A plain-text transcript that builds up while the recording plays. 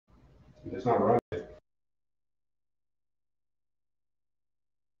It's not right.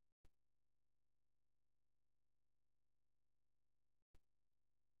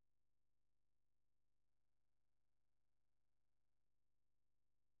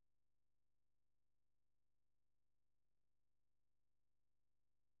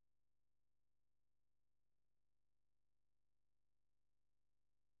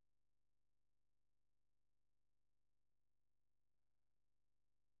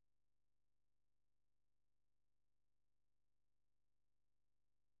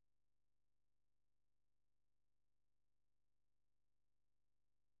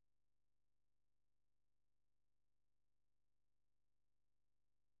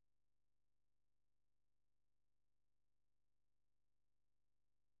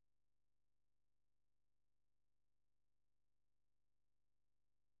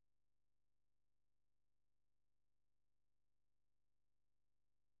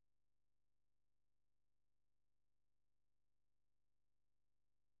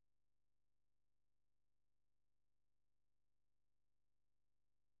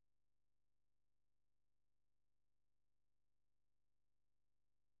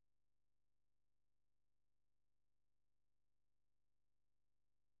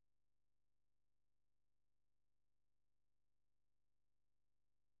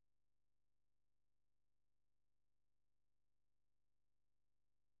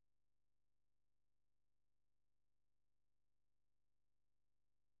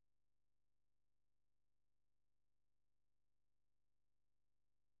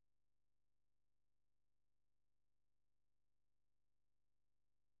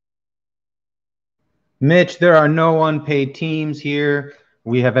 Mitch, there are no unpaid teams here.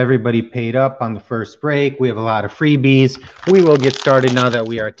 We have everybody paid up on the first break. We have a lot of freebies. We will get started now that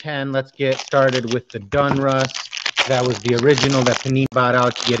we are 10. Let's get started with the Dunruss. That was the original that Panini bought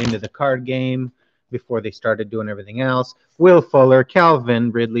out to get into the card game before they started doing everything else. Will Fuller,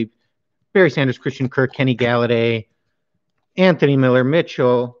 Calvin Ridley, Barry Sanders, Christian Kirk, Kenny Galladay, Anthony Miller,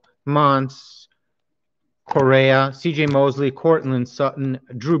 Mitchell, Mons, Correa, C.J. Mosley, Cortland Sutton,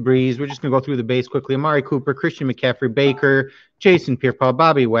 Drew Brees. We're just going to go through the base quickly. Amari Cooper, Christian McCaffrey, Baker, Jason Pierre-Paul,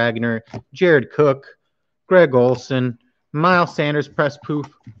 Bobby Wagner, Jared Cook, Greg Olson, Miles Sanders, Press Poof,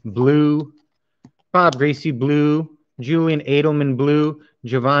 Blue, Bob Gracie, Blue, Julian Edelman, Blue,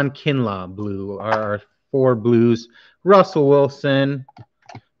 Javon Kinlaw, Blue are our 4 blues. Russell Wilson,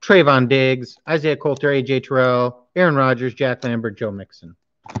 Trayvon Diggs, Isaiah Coulter, A.J. Terrell, Aaron Rodgers, Jack Lambert, Joe Mixon.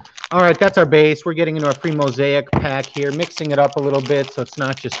 All right, that's our base. We're getting into our free mosaic pack here, mixing it up a little bit so it's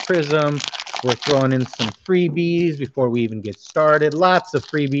not just Prism. We're throwing in some freebies before we even get started. Lots of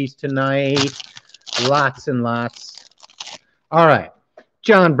freebies tonight. Lots and lots. All right.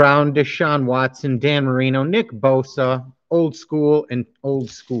 John Brown, Deshaun Watson, Dan Marino, Nick Bosa, old school and old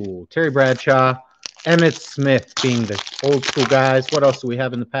school. Terry Bradshaw, Emmitt Smith being the old school guys. What else do we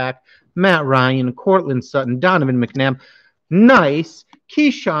have in the pack? Matt Ryan, Cortland Sutton, Donovan McNabb. Nice.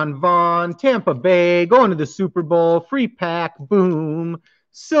 Keyshawn Vaughn, Tampa Bay, going to the Super Bowl, free pack, boom,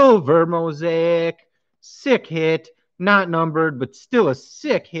 silver mosaic, sick hit, not numbered, but still a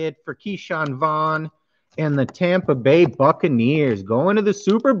sick hit for Keyshawn Vaughn and the Tampa Bay Buccaneers going to the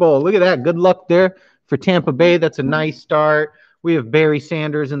Super Bowl. Look at that. Good luck there for Tampa Bay. That's a nice start. We have Barry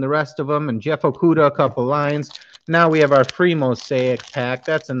Sanders and the rest of them, and Jeff Okuda, a couple lines. Now we have our free mosaic pack.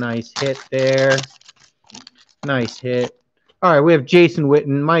 That's a nice hit there. Nice hit. All right, we have Jason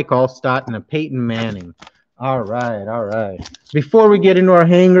Witten, Mike Allstott, and a Peyton Manning. All right, all right. Before we get into our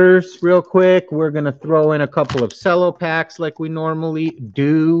hangers real quick, we're going to throw in a couple of cello packs like we normally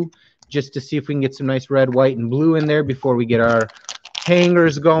do, just to see if we can get some nice red, white, and blue in there before we get our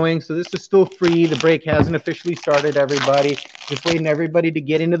hangers going. So this is still free. The break hasn't officially started, everybody. Just waiting everybody to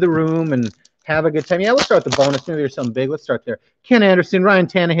get into the room and have a good time. Yeah, we'll start the bonus. Maybe there's something big. Let's start there. Ken Anderson, Ryan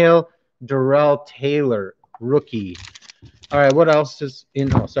Tannehill, Darrell Taylor, rookie. All right, what else is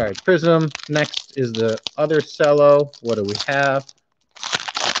in? Oh, sorry, Prism. Next is the other cello. What do we have?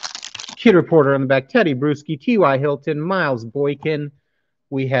 Kid Reporter on the back. Teddy Bruschi, T.Y. Hilton, Miles Boykin.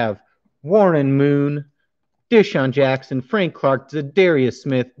 We have Warren Moon, Deshaun Jackson, Frank Clark, Zadarius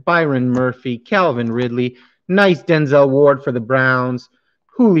Smith, Byron Murphy, Calvin Ridley. Nice Denzel Ward for the Browns.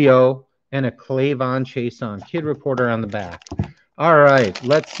 Julio, and a Clavon Chason. Kid Reporter on the back. All right,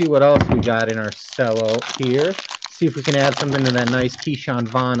 let's see what else we got in our cello here. See if we can add something to that nice Keyshawn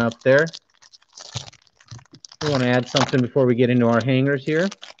Vaughn up there. We want to add something before we get into our hangers here.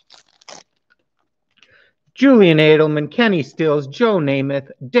 Julian Edelman, Kenny Stills, Joe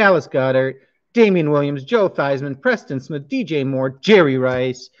Namath, Dallas Goedert, Damian Williams, Joe Theismann, Preston Smith, DJ Moore, Jerry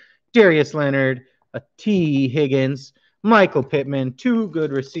Rice, Darius Leonard, T. Higgins, Michael Pittman, 2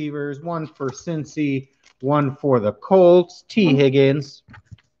 good receivers, 1 for Cincy, 1 for the Colts. T. Higgins.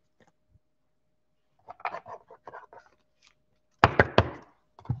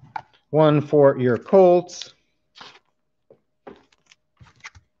 One for your Colts.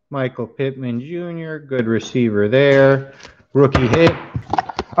 Michael Pittman Jr., good receiver there. Rookie hit.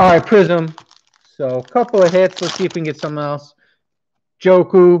 All right, Prism. So a couple of hits. Let's see if we can get something else.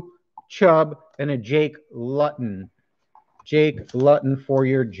 Joku, Chubb, and a Jake Luton. Jake Luton for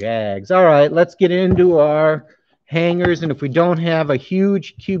your Jags. All right, let's get into our hangers. And if we don't have a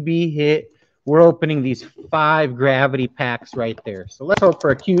huge QB hit, we're opening these 5 gravity packs right there. So let's hope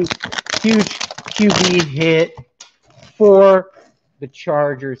for a huge QB hit for the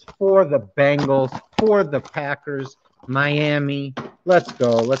Chargers, for the Bengals, for the Packers, Miami. Let's go.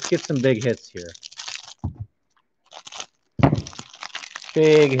 Let's get some big hits here.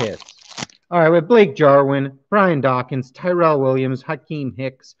 Big hits. All right, we have Blake Jarwin, Brian Dawkins, Tyrell Williams, Hakeem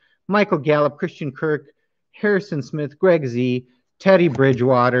Hicks, Michael Gallup, Christian Kirk, Harrison Smith, Greg Z, Teddy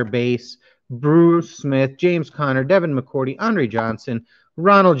Bridgewater, base, Bruce Smith, James Conner, Devin McCourty, Andre Johnson,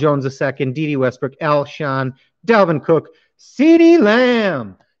 Ronald Jones II, D.D. Westbrook, Alshon, Dalvin Cook, CeeDee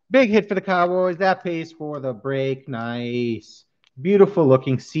Lamb. Big hit for the Cowboys. That pays for the break. Nice. Beautiful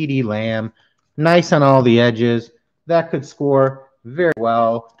looking CeeDee Lamb. Nice on all the edges. That could score very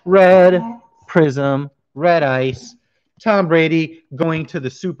well. Red Prism, red ice. Tom Brady going to the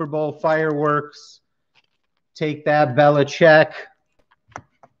Super Bowl fireworks. Take that, Belichick.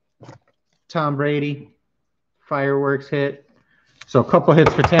 Tom Brady, fireworks hit. So a couple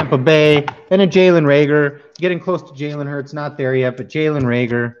hits for Tampa Bay. And a Jalen Reagor. Getting close to Jalen Hurts. Not there yet, but Jalen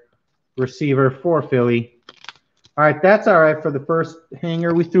Reagor, receiver for Philly. All right, that's all right for the first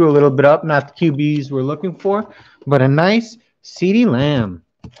hanger. We threw a little bit up, not the QBs we're looking for, but a nice CeeDee Lamb.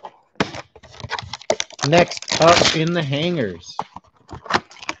 Next up in the hangers.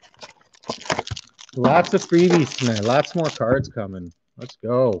 Lots of freebies tonight. Lots more cards coming. Let's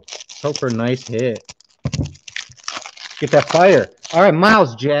go. Let's hope for a nice hit. Get that fire. All right,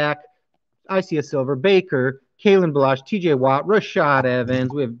 Miles Jack, Isaiah Silver, Baker, Kalen Balash, TJ Watt, Rashad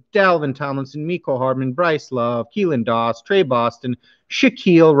Evans. We have Dalvin Tomlinson, Mecole Hardman, Bryce Love, Keelan Doss, Trey Boston,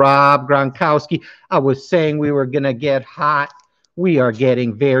 Shaquille, Rob, Gronkowski. I was saying we were going to get hot. We are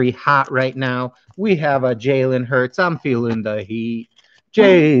getting very hot right now. We have a Jalen Hurts. I'm feeling the heat.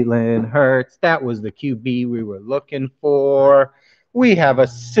 Jalen Hurts. That was the QB we were looking for. We have a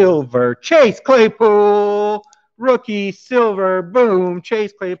silver Chase Claypool. Rookie silver. Boom.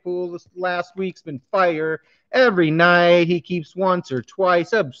 Chase Claypool this last week's been fire. Every night he keeps once or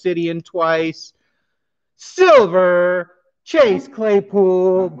twice. Obsidian twice. Silver. Chase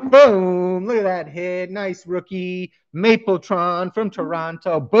Claypool. Boom. Look at that hit. Nice rookie. Mapletron from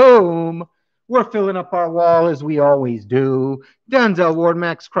Toronto. Boom. We're filling up our wall as we always do. Denzel Ward,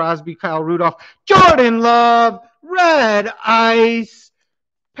 Max Crosby, Kyle Rudolph, Jordan Love, red ice.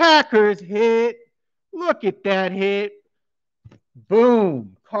 Packers hit. Look at that hit.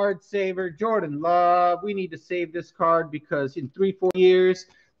 Boom. Card saver, Jordan Love. We need to save this card because in 3-4 years,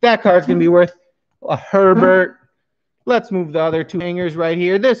 that card's going to be worth a Herbert. Let's move the other 2 hangers right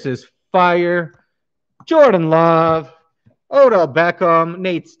here. This is fire. Jordan Love, Odell Beckham,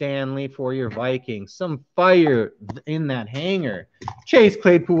 Nate Stanley for your Vikings. Some fire in that hanger. Chase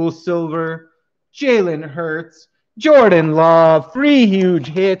Claypool, silver. Jalen Hurts, Jordan Love. 3 huge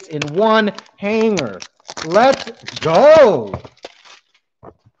hits in 1 hanger. Let's go.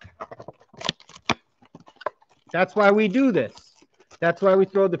 That's why we do this. That's why we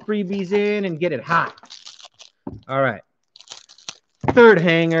throw the freebies in and get it hot. All right. 3rd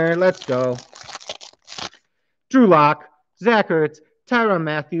hanger. Let's go. Drew Lock, Zach Ertz, Tyrann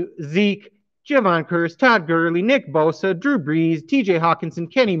Mathieu, Zeke, Javon Curse, Todd Gurley, Nick Bosa, Drew Brees, TJ Hawkinson,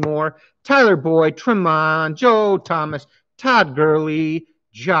 Kenny Moore, Tyler Boyd, Tremont, Joe Thomas, Todd Gurley,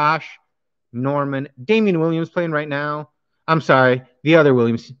 Josh Norman, Damian Williams playing right now. I'm sorry, the other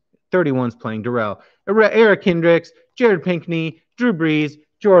Williams, 31's playing, Darrell. Eric Hendricks, Jared Pinkney, Drew Brees,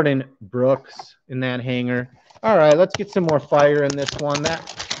 Jordan Brooks in that hanger. All right, let's get some more fire in this one.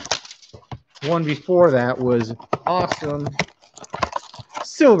 That one before that was awesome.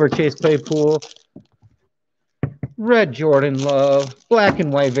 Silver Chase Claypool. Red Jordan Love. Black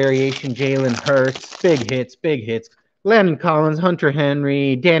and white variation Jalen Hurts. Big hits, big hits. Landon Collins, Hunter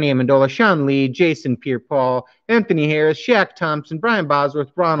Henry, Danny Amendola, Sean Lee, Jason Pierre-Paul, Anthony Harris, Shaq Thompson, Brian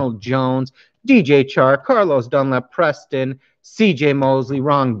Bosworth, Ronald Jones, DJ Chark, Carlos Dunlap, Preston, CJ Mosley,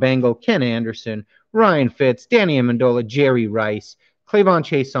 Ron Bengal, Ken Anderson, Ryan Fitz, Danny Amendola, Jerry Rice, Clavon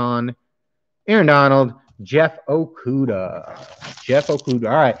Chason, Aaron Donald, Jeff Okuda. Jeff Okuda.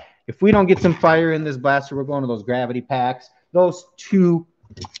 All right. If we don't get some fire in this blaster, we're going to those gravity packs. Those two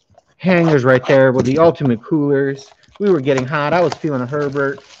hangers right there were the ultimate coolers. We were getting hot. I was feeling a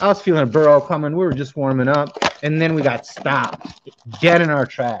Herbert. I was feeling a Burrow coming. We were just warming up. And then we got stopped dead in our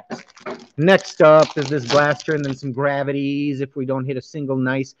tracks. Next up is this blaster and then some gravities if we don't hit a single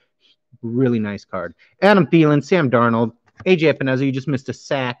nice, really nice card. Adam Thielen, Sam Darnold, AJ Epineza, you just missed a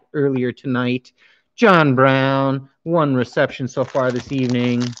sack earlier tonight. John Brown, 1 reception so far this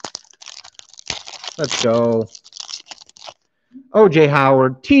evening. Let's go. OJ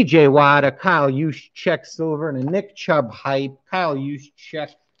Howard, TJ Watt, a Kyle Juszczyk silver, and a Nick Chubb hype. Kyle Juszczyk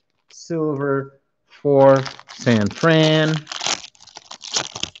silver for San Fran.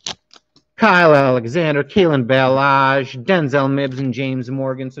 Kyle Alexander, Kalen Ballage, Denzel Mims, and James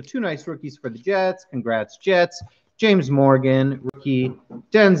Morgan. So 2 nice rookies for the Jets. Congrats, Jets. James Morgan, rookie.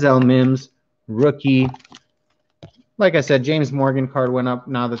 Denzel Mims, rookie. Like I said, James Morgan card went up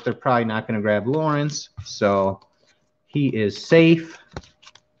now that they're probably not going to grab Lawrence. So he is safe.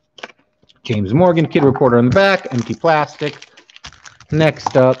 James Morgan, kid reporter on the back, empty plastic.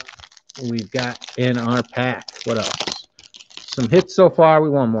 Next up, we've got in our pack. What else? Some hits so far.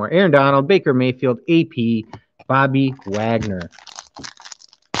 We want more. Aaron Donald, Baker Mayfield, AP, Bobby Wagner.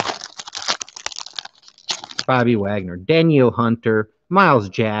 Bobby Wagner, Danielle Hunter, Miles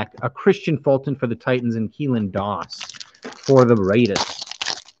Jack, a Christian Fulton for the Titans, and Keelan Doss for the Raiders.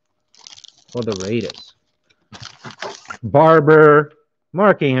 Barber,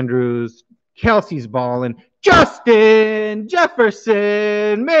 Mark Andrews, Kelsey's balling, Justin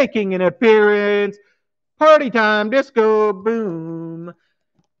Jefferson making an appearance. Party time, disco boom.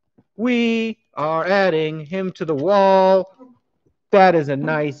 We are adding him to the wall. That is a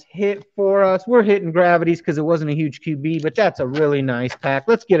nice hit for us. We're hitting gravities because it wasn't a huge QB, but that's a really nice pack.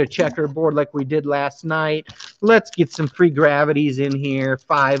 Let's get a checkerboard like we did last night. Let's get some free gravities in here,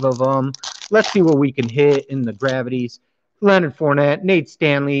 5 of them. Let's see what we can hit in the gravities. Leonard Fournette, Nate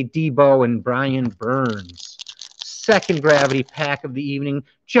Stanley, Debo, and Brian Burns. Second gravity pack of the evening.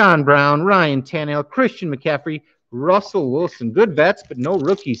 John Brown, Ryan Tannehill, Christian McCaffrey, Russell Wilson. Good vets, but no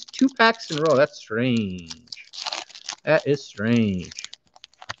rookies. 2 packs in a row. That's strange. That is strange.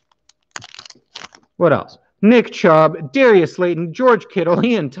 What else? Nick Chubb, Darius Slayton, George Kittle,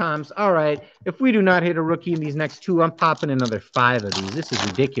 Ian Thomas. All right, if we do not hit a rookie in these next 2, I'm popping another 5 of these. This is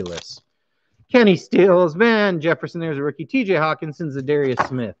ridiculous. Kenny Stills, Van Jefferson, there's a rookie. TJ Hawkinson, Zadarius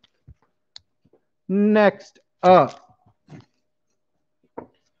Smith. Next up.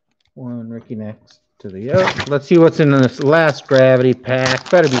 1 rookie next to the other. Let's see what's in this last gravity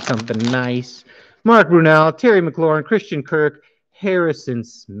pack. Better be something nice. Mark Brunell, Terry McLaurin, Christian Kirk, Harrison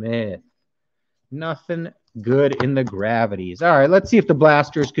Smith. Nothing good in the gravities. All right, let's see if the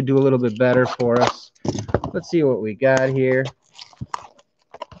blasters could do a little bit better for us. Let's see what we got here.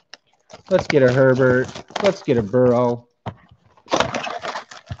 Let's get a Herbert. Let's get a Burrow.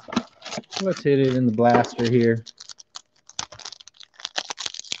 Let's hit it in the blaster here.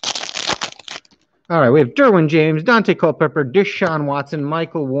 All right, we have Derwin James, Dante Culpepper, Deshaun Watson,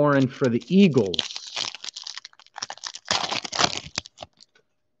 Michael Warren for the Eagles.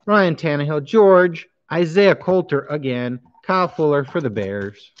 Ryan Tannehill, George, Isaiah Coulter again, Kyle Fuller for the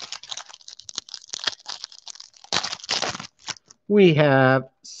Bears. We have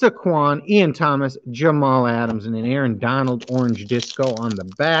Saquon, Ian Thomas, Jamal Adams, and an Aaron Donald orange disco on the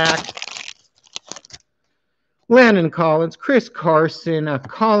back. Landon Collins, Chris Carson,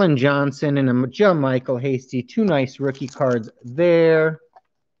 Colin Johnson, and a Michael Hasty. 2 nice rookie cards there.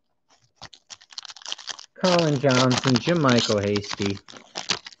 Colin Johnson, Michael Hasty.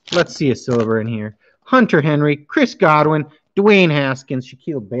 Let's see a silver in here. Hunter Henry, Chris Godwin, Dwayne Haskins,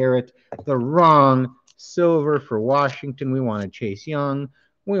 Shaquille Barrett. The wrong silver for Washington. We wanted Chase Young.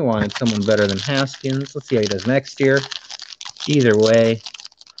 We wanted someone better than Haskins. Let's see how he does next year. Either way.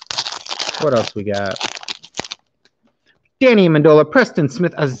 What else we got? Danny Amendola, Preston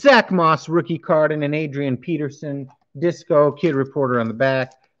Smith, a Zach Moss rookie card, and an Adrian Peterson disco kid reporter on the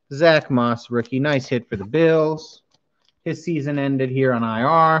back. Zach Moss rookie. Nice hit for the Bills. His season ended here on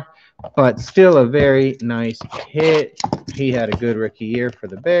IR, but still a very nice hit. He had a good rookie year for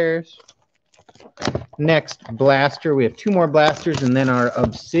the Bears. Next blaster. We have 2 more blasters and then our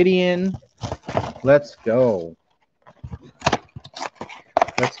Obsidian. Let's go.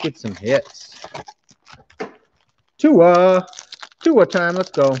 Let's get some hits. Tua time.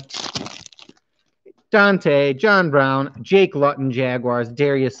 Let's go. Dante, John Brown, Jake Luton, Jaguars,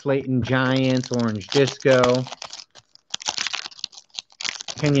 Darius Slayton, Giants, orange disco.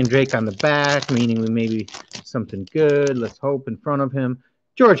 Kenyon Drake on the back, meaning we maybe something good. Let's hope in front of him.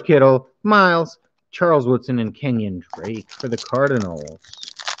 George Kittle, Miles, Charles Woodson, and Kenyon Drake for the Cardinals.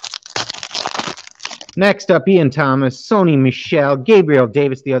 Next up, Ian Thomas, Sony Michel, Gabriel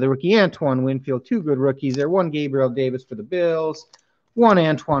Davis, the other rookie, Antoine Winfield. Two good rookies there. One Gabriel Davis for the Bills. One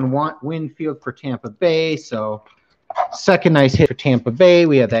Antoine Winfield for Tampa Bay. So second nice hit for Tampa Bay.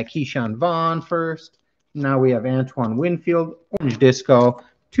 We have that Keyshawn Vaughn first. Now we have Antoine Winfield, Orange Disco.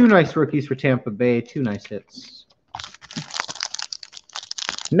 Two nice rookies for Tampa Bay. Two nice hits.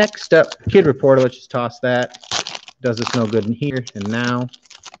 Next up, Kid Reporter. Let's just toss that. Does us no good in here. And now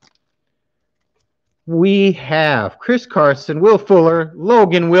we have Chris Carson, Will Fuller,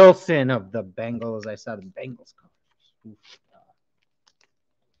 Logan Wilson of the Bengals. I saw the Bengals colors.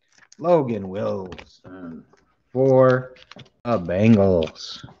 Logan Wilson for the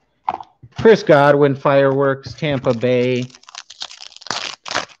Bengals. Chris Godwin, Fireworks, Tampa Bay.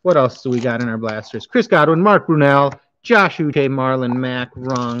 What else do we got in our blasters? Chris Godwin, Mark Brunell, Josh Uche, Marlon Mack,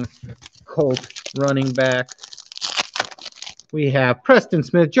 Rung, Colt, running back. We have Preston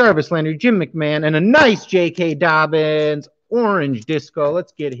Smith, Jarvis Landry, Jim McMahon, and a nice J.K. Dobbins, Orange Disco.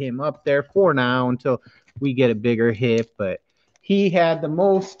 Let's get him up there for now until we get a bigger hit. But he had the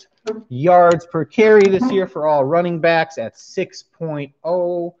most yards per carry this year for all running backs at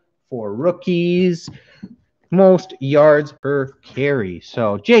 6.0 for rookies. Most yards per carry.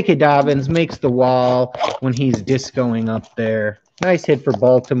 So J.K. Dobbins makes the wall when he's discoing up there. Nice hit for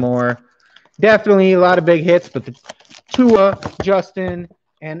Baltimore. Definitely a lot of big hits, but the Tua, Justin,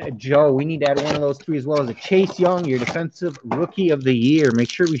 and Joe. We need to add one of those three as well as a Chase Young, your defensive rookie of the year. Make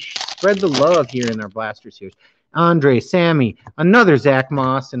sure we spread the love here in our blasters here. Andre, Sammy, another Zach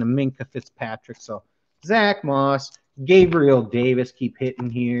Moss, and a Minka Fitzpatrick. So Zach Moss, Gabriel Davis keep hitting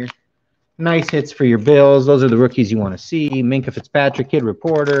here. Nice hits for your Bills. Those are the rookies you want to see. Minka Fitzpatrick, Kid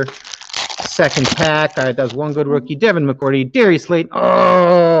Reporter. Second pack. All right, that's one good rookie. Devin McCourty, Darius Slayton.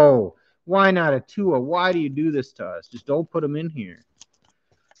 Oh! Why not a Tua? Why do you do this to us? Just don't put him in here.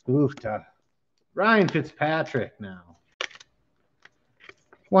 Oof, tough. Ryan Fitzpatrick now.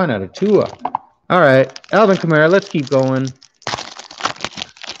 Why not a Tua? All right, Alvin Kamara, let's keep going.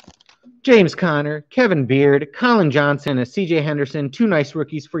 James Conner, Kevin Beard, Colin Johnson, and C.J. Henderson. Two nice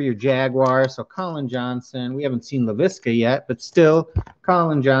rookies for your Jaguars. So Colin Johnson, we haven't seen LaVisca yet, but still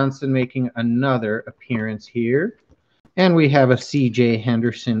Colin Johnson making another appearance here. And we have a C.J.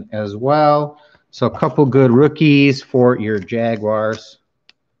 Henderson as well. So a couple good rookies for your Jaguars.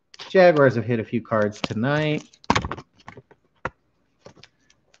 Jaguars have hit a few cards tonight.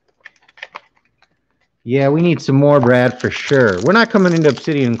 Yeah, we need some more, Brad, for sure. We're not coming into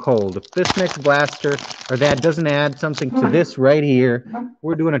Obsidian cold. If this next blaster or that doesn't add something to this right here,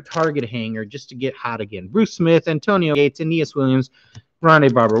 we're doing a target hanger just to get hot again. Bruce Smith, Antonio Gates, Aeneas Williams,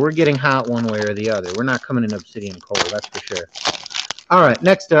 Rondé Barber. We're getting hot one way or the other. We're not coming in Obsidian cold, that's for sure. All right,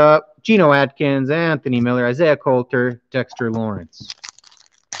 next up, Geno Atkins, Anthony Miller, Isaiah Coulter, Dexter Lawrence.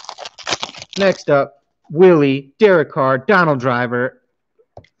 Next up, Willie, Derek Carr, Donald Driver.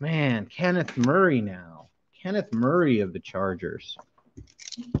 Man, Kenneth Murray now. Kenneth Murray of the Chargers.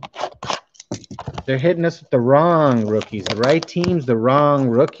 They're hitting us with the wrong rookies. The right teams, the wrong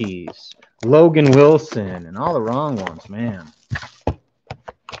rookies. Logan Wilson and all the wrong ones, man.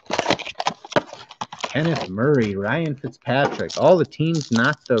 Kenneth Murray, Ryan Fitzpatrick, all the teams,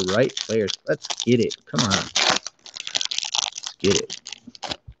 not the right players. Let's get it. Come on. Let's get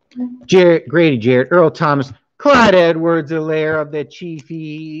it. Grady Jarrett, Earl Thomas, Clyde Edwards-Helaire of the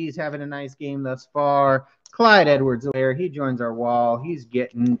Chiefies, having a nice game thus far. Clyde Edwards-Helaire, he joins our wall. He's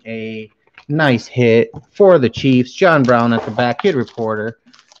getting a nice hit for the Chiefs. John Brown at the back, Kid Reporter.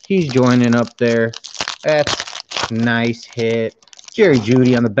 He's joining up there. That's nice hit. Jerry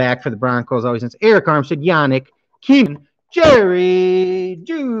Jeudy on the back for the Broncos. Always nice. Eric Armstead, Yannick, Keenan, Jerry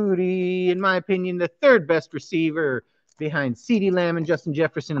Jeudy, in my opinion, the third best receiver behind CeeDee Lamb and Justin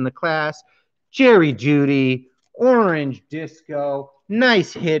Jefferson in the class. Jerry Jeudy, Orange Disco.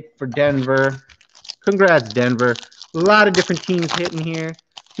 Nice hit for Denver. Congrats, Denver. A lot of different teams hitting here.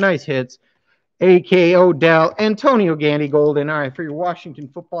 Nice hits. A.K. Odell, Antonio Gandy Golden. All right, for your Washington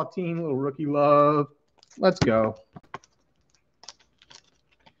football team, little rookie love. Let's go.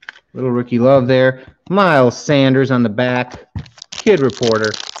 Little rookie love there. Miles Sanders on the back. Kid Reporter.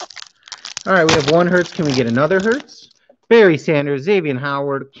 All right, we have one Hurts. Can we get another Hurts? Barry Sanders, Xavier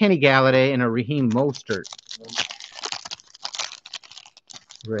Howard, Kenny Galladay, and a Raheem Mostert.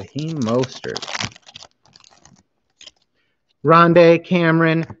 Raheem Mostert. Rondé,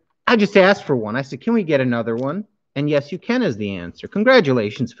 Cameron. I just asked for one. I said, can we get another one? And yes, you can is the answer.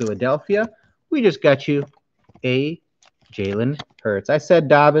 Congratulations, Philadelphia. We just got you a Jalen Hurts. I said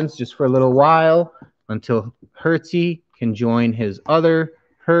Dobbins just for a little while until Hurtsy can join his other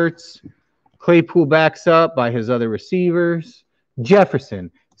Hurts. Claypool backs up by his other receivers. Jefferson,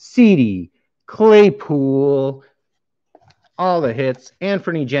 CeeDee, Claypool, all the hits.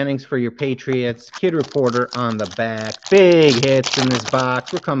 Anthony Jennings for your Patriots. Kid Reporter on the back. Big hits in this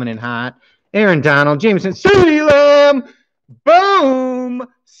box. We're coming in hot. Aaron Donald, Jameson, CeeDee Lamb. Boom!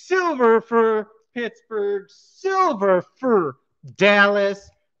 Silver for Pittsburgh. Silver for Dallas.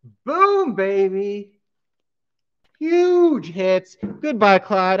 Boom, baby. Huge hits. Goodbye,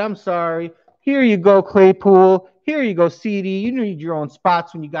 Clyde. I'm sorry. Here you go, Claypool. Here you go, CD. You need your own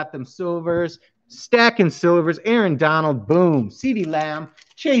spots when you got them silvers. Stacking silvers. Aaron Donald. Boom. CeeDee Lamb.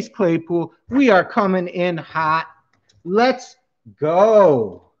 Chase Claypool. We are coming in hot. Let's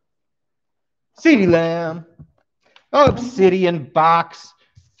go. CeeDee Lamb. Obsidian box.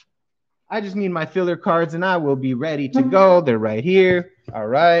 I just need my filler cards and I will be ready to go. They're right here. All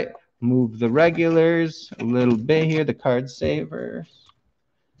right. Move the regulars a little bit here, the card savers.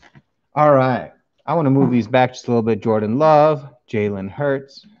 All right. I want to move these back just a little bit. Jordan Love, Jalen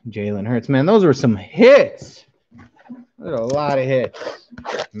Hurts. Jalen Hurts. Man, those were some hits. Those are a lot of hits.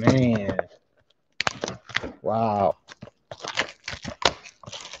 Man. Wow.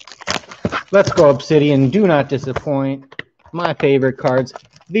 Let's go, Obsidian. Do not disappoint. My favorite cards.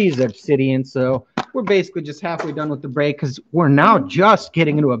 These Obsidian. So we're basically just halfway done with the break because we're now just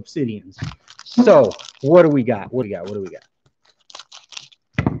getting into Obsidians. So what do we got? What do we got? What do we got?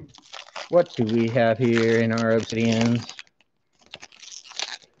 What do we have here in our Obsidians?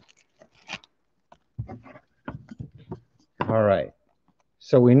 All right.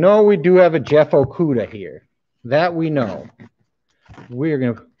 So we know we do have a Jeff Okudah here. That we know. We're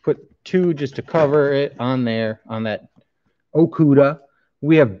going to put 2 just to cover it on there, on that Okudah.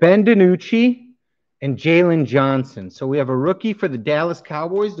 We have Ben DiNucci and Jalen Johnson. So we have a rookie for the Dallas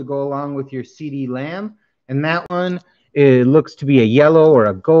Cowboys to go along with your CeeDee Lamb. And that one, it looks to be a yellow or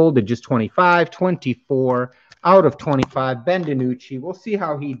a gold at just 25, 24 out of 25. Ben DiNucci. We'll see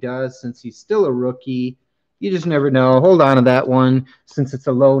how he does since he's still a rookie. You just never know. Hold on to that one since it's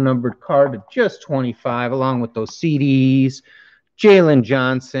a low-numbered card at just 25 along with those CDs. Jalen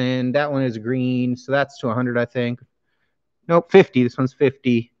Johnson. That one is green, so that's to 100, I think. Nope, 50. This one's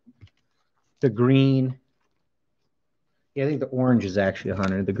 50. The green. Yeah, I think the orange is actually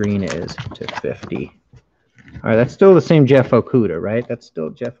 100. The green is to 50. All right, that's still the same Jeff Okudah, right? That's still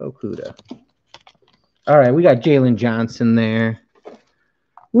Jeff Okudah. All right, we got Jalen Johnson there.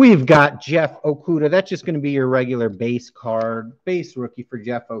 We've got Jeff Okudah. That's just going to be your regular base card. Base rookie for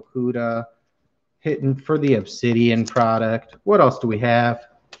Jeff Okudah. Hitting for the Obsidian product. What else do we have?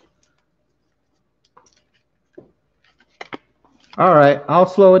 All right, I'll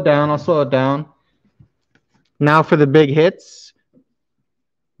slow it down. I'll slow it down. Now for the big hits.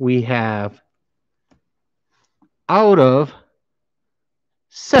 We have out of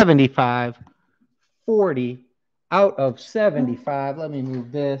 75, 40, out of 75. Let me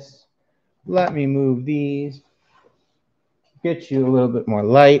move this. Let me move these. Get you a little bit more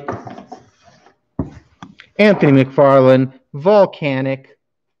light. Anthony McFarland, Volcanic.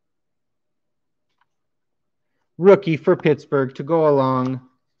 Rookie for Pittsburgh to go along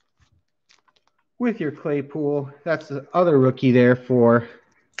with your Claypool. That's the other rookie there for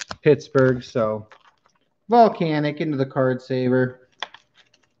Pittsburgh. So Volcanic into the card saver.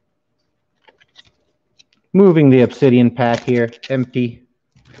 Moving the Obsidian pack here. Empty.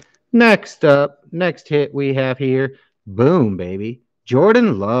 Next up, next hit we have here. Boom, baby.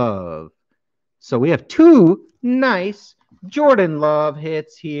 Jordan Love. So we have 2 nice Jordan Love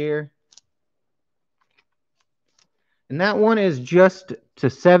hits here. And that one is just to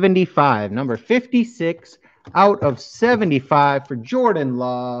 75. Number 56 out of 75 for Jordan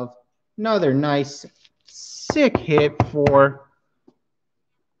Love. Another nice, sick hit for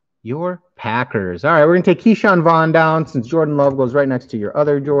your Packers. All right, we're going to take Keyshawn Vaughn down since Jordan Love goes right next to your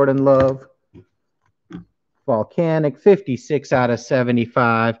other Jordan Love. Volcanic, 56 out of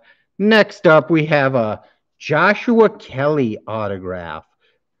 75. Next up, we have a Joshua Kelly autograph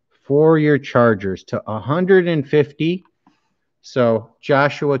for your Chargers to 150. So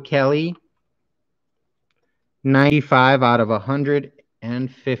Joshua Kelly, 95 out of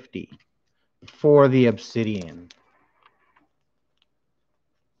 150 for the Obsidian.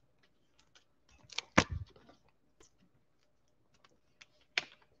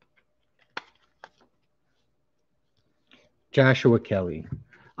 Joshua Kelly.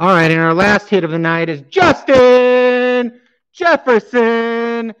 All right, and our last hit of the night is Justin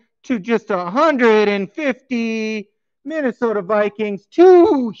Jefferson to just 150. Minnesota Vikings,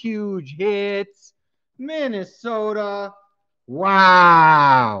 2 huge hits. Minnesota,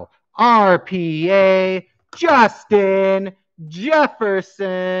 wow. RPA, Justin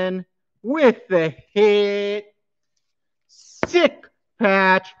Jefferson with the hit. Sick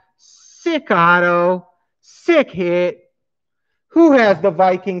patch, Sick auto. Sick hit. Who has the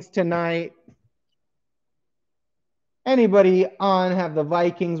Vikings tonight? Anybody on have the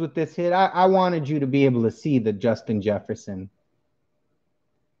Vikings with this hit? I wanted you to be able to see the Justin Jefferson.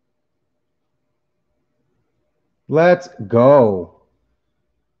 Let's go.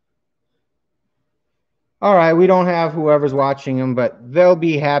 All right, we don't have whoever's watching them, but they'll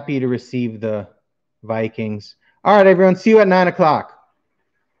be happy to receive the Vikings. All right, everyone, see you at 9 o'clock.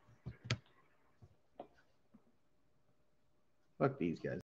 Fuck these guys.